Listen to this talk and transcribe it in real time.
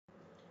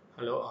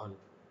Hello all.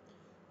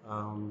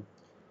 Um,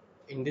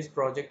 in this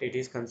project, it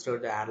is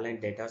considered the airline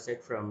dataset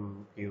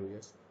from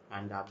US,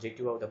 and the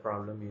objective of the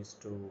problem is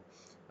to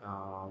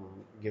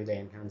give the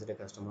enhanced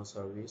customer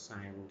service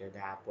and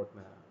the airport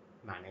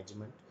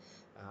management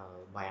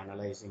by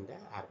analyzing the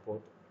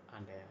airport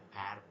and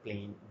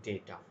airplane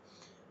data.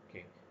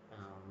 Okay,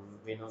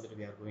 we know that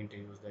we are going to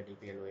use the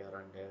DPLOR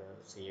and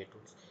CA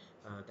tools.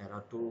 There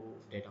are two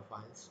data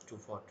files, two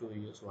for 2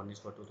 years. One is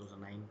for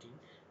 2019,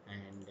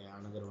 and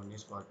another one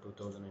is for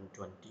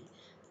 2020.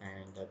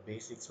 And the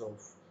basics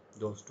of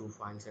those two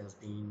files has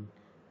been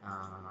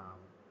um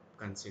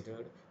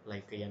considered,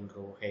 like n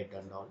row, head,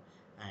 and all.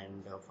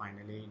 And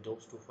finally,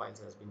 those two files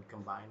has been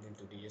combined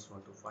into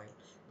DS12 file.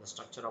 The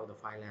structure of the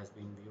file has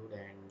been viewed,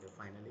 and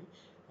finally,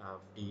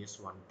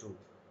 DS12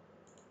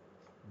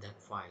 that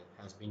file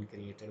has been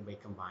created by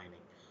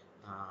combining.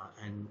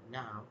 And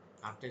now,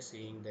 after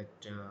seeing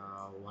that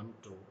one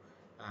two,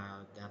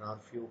 there are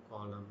few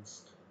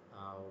columns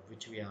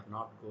which we are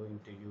not going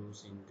to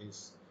use in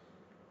this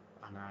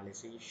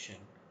analysis,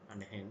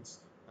 and hence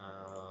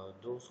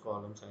those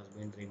columns has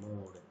been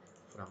removed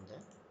from the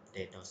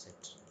data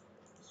set.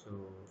 So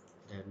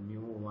the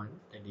new one,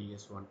 the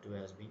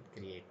DS12, has been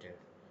created.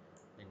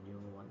 The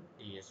new one,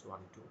 DS12,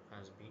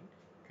 has been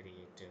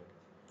created.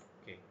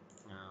 Okay,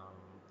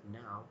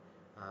 now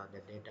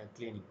the data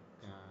cleaning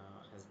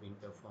has been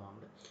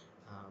performed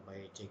by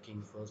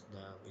checking first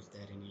is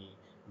there any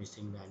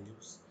missing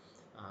values,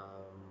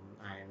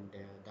 and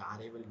the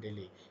arrival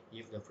delay.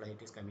 If the flight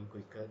is coming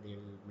quicker, they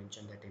will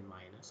mention that in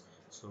minus.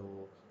 So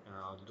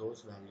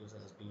those values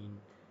has been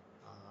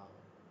uh,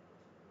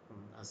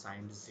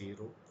 assigned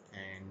 0,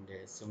 and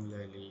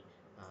similarly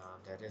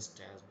the rest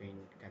has been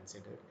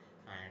considered,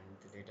 and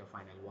the data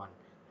final one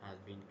has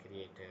been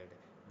created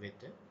with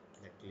the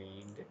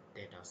cleaned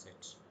data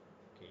sets.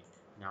 Okay,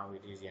 now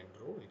it is n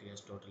row. It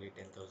is totally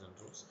 10,000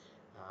 rows.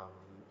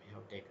 We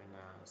have taken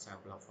a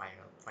sample of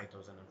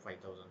 5,000 and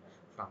 5,000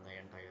 from the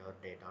entire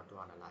data to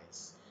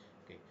analyze.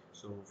 Okay,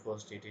 so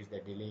first it is the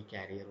delay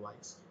carrier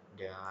wise,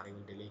 the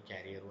arrival delay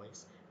carrier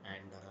wise,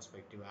 and the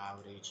respective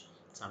average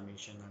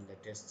summation and the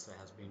tests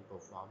has been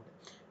performed.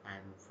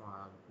 And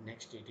for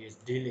next it is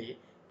delay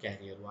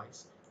carrier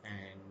wise,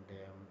 and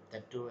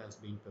that too has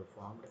been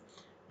performed.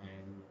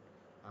 And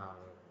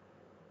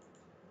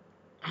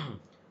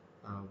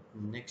uh,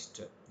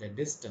 next, the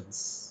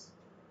distance.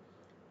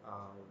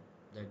 uh,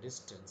 the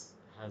distance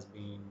has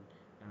been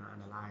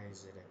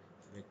analyzed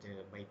with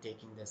by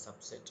taking the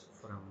subset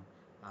from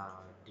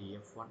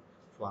DF1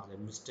 for the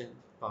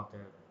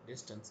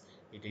distance.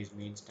 It is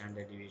mean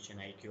standard deviation,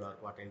 IQR,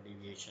 quartile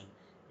deviation,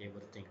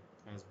 everything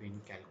has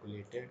been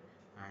calculated,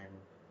 and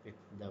with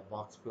the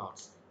box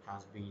plots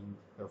has been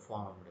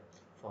performed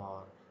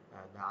for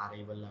the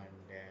arrival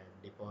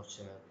and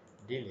departure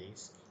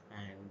delays.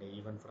 And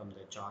even from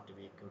the chart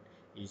we could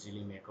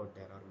easily make out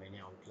there are many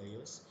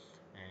outliers.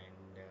 And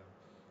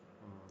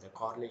the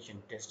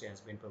correlation test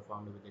has been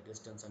performed with the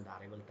distance and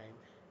arrival time,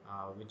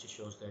 which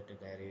shows that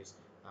there is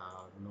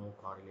no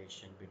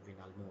correlation between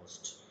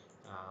almost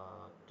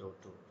two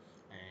two.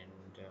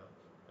 And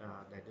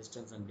the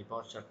distance and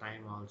departure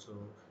time also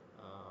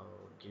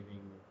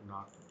giving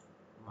not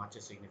much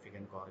a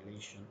significant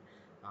correlation.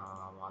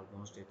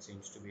 Almost it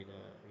seems to be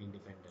the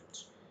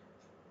independent.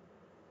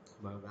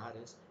 But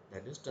whereas the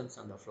distance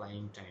and the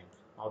flying time,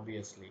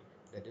 obviously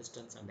the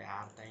distance and the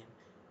air time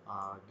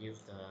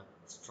gives the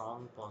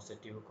strong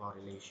positive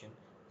correlation,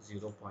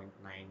 0.98,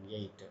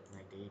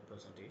 98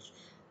 percentage,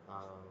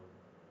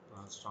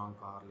 strong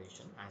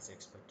correlation as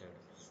expected.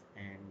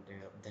 And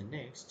the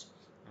next,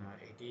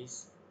 it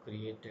is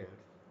created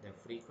the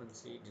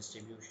frequency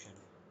distribution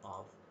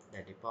of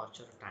the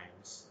departure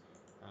times,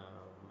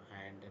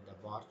 and the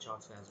bar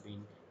charts has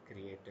been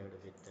created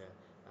with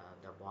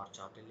the bar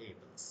chart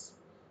labels.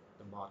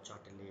 The bar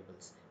chart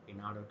labels in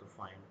order to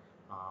find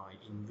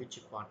in which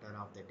quarter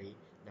of the day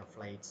the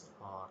flights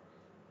are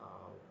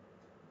uh,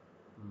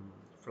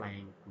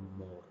 flying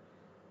more.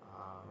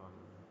 Um,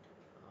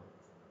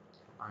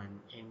 and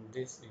in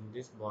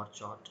this bar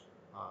chart,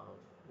 uh,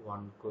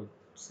 one could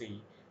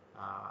see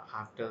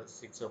after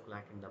 6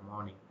 o'clock in the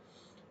morning,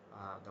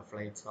 the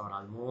flights are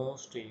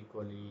almost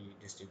equally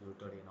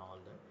distributed in all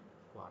the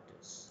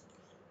quarters.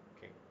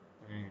 Okay,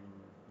 and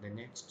the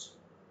next,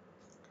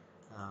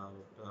 uh,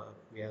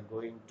 we are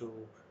going to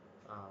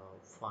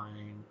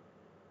find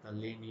a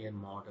linear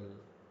model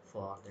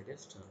for the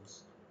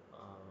distance,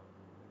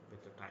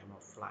 with the time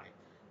of flight,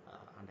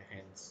 and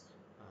hence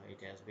it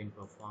has been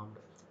performed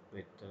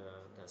with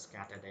the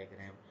scatter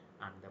diagram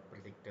and the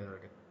predicted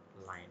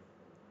line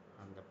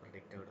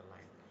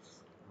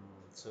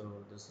so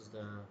this is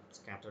the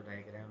scatter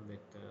diagram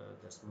with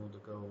the smooth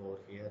curve over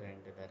here, and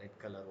the red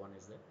color one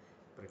is the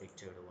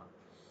predicted one.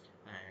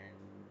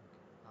 And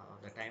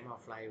the time of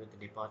flight with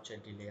departure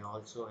delay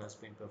also has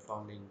been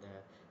performed in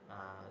the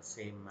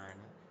same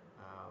manner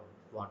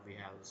what we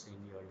have seen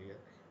earlier.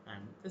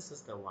 And this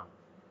is the one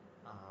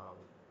uh,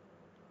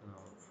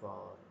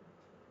 for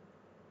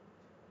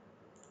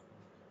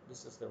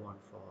this is the one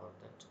for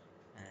that.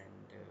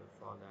 And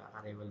for the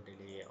arrival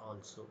delay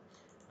also,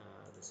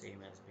 the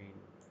same has been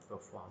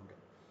performed.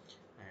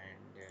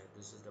 And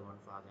this is the one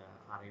for the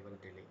arrival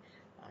delay.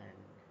 And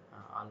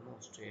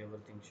almost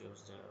everything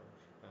shows the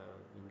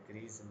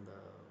increase in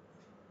the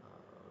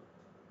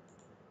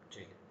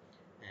delay.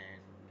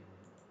 And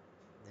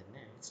the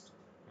next,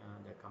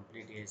 the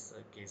complete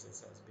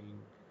cases has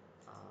been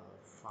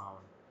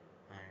found,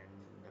 and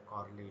the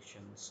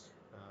correlations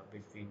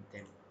between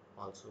them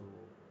also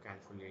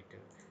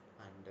calculated.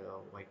 And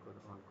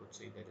one could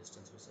see the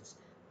distance versus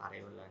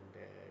arrival and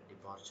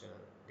departure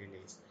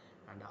delays,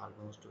 and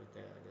almost with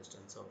the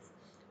distance of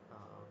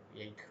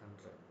 800,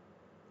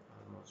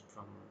 almost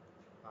from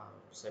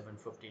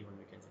 750, when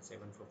we can say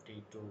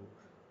 750 to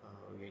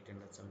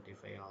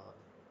 875 or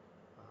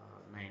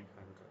 900.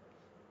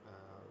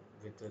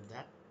 With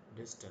that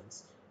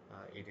distance,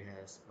 it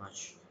has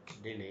much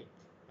delay,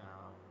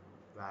 um,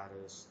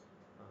 whereas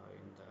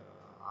in the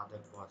other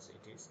parts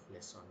it is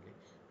less only.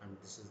 And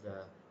this is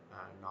the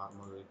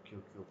normal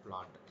QQ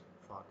plot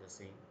for the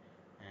same.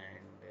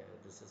 And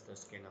this is the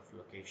scale of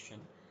location,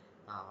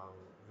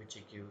 which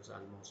gives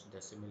almost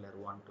the similar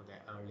one to the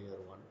earlier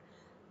one.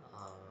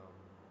 um,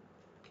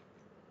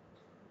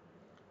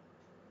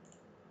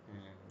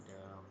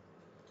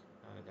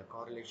 and the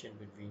correlation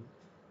between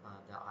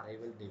the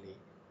arrival delay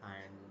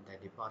and the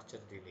departure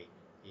delay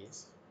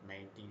is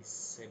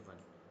 97,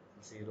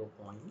 0.97,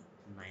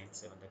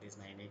 that is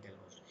 98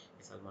 almost.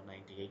 It's almost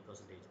 98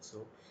 percentage.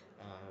 So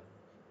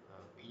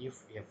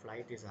if a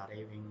flight is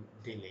arriving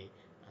delay,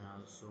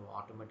 so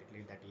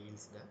automatically that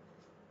yields the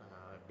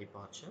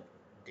departure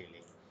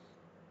delay.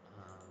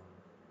 um,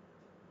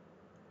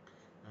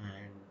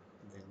 and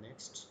the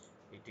next,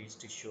 it is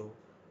to show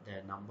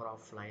the number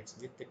of flights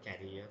with the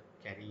carrier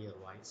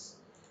wise.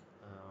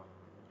 um,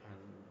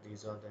 and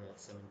these are the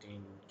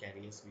 17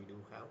 carriers we do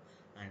have,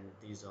 and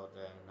these are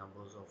the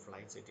numbers of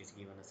flights it is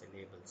given as a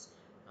labels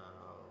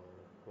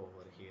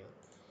over here.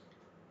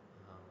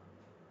 um,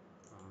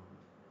 um,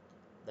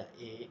 the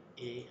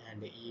A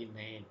and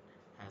E9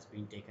 has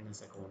been taken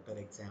as a counter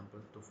example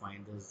to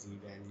find the Z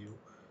value,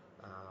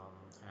 um,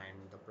 and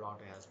the plot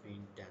has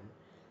been done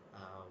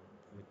uh,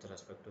 with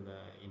respect to the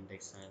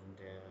index and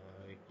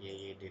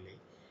AA delay.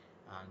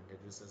 And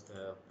this is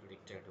the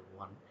predicted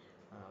one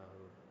uh,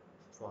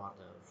 for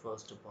the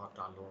first part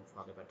alone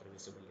for the better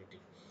visibility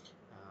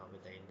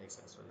with the index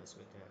as well as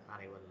with the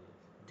arrival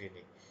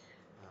delay.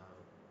 Uh,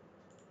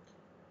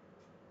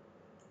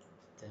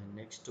 the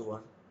next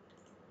one,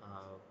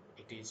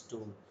 it is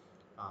to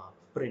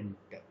print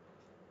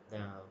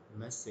the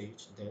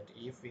message that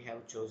if we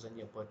have chosen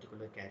a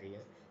particular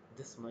carrier,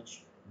 this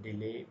much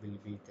delay will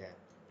be there.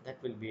 That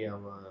will be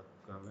our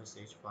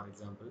message. For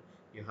example,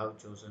 you have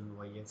chosen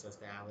YX as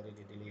the average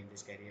delay in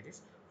this carrier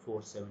is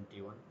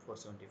 471,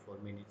 474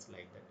 minutes,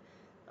 like that.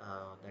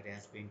 That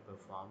has been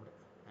performed,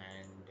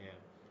 and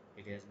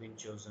it has been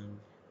chosen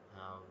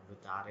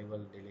with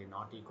arrival delay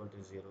not equal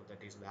to 0,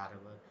 that is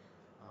wherever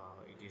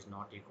it is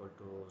not equal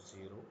to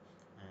 0.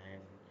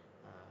 And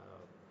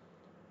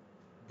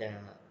the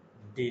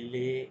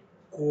delay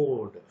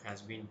code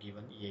has been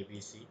given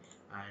ABC.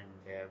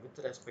 And with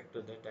respect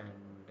to that,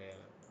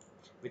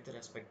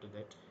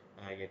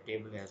 a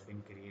table has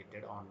been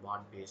created on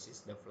what basis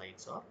the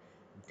flights are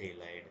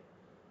delayed.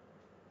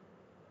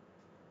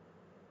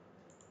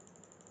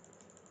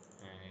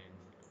 And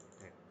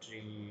the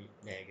tree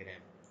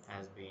diagram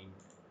has been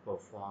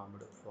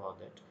performed for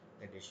that,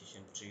 the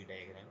decision tree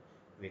diagram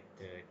with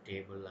the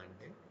table and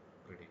the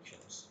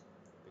predictions,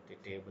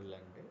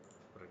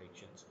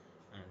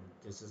 and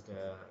this is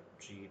the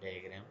tree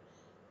diagram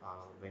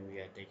when we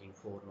are taking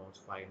 4 nodes,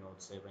 5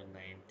 nodes, 7,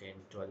 9, 10,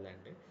 12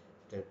 and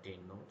 13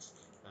 nodes.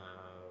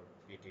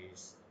 It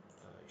is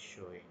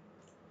showing,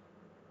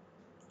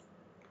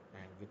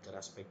 and with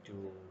respect to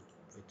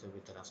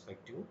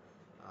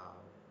uh,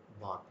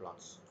 bar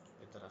plots,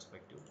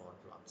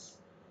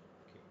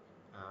 okay.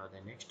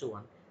 The next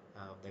one,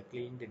 the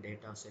cleaned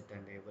data set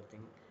and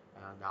everything,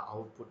 the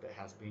output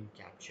has been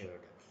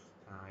captured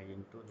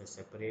into the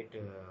separate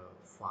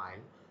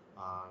file,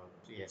 a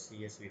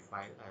CSV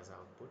file as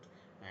output,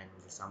 and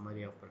the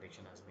summary of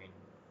prediction has been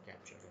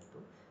captured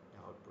into the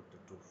output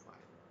to file.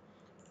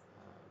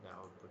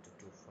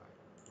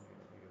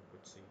 You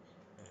could see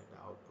the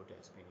output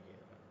has been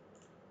here.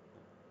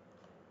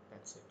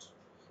 That's it.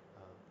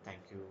 Thank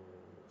you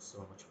so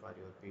much for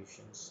your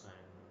patience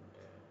and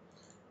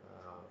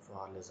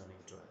for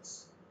listening to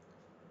us.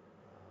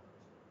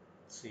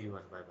 See you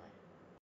and bye bye.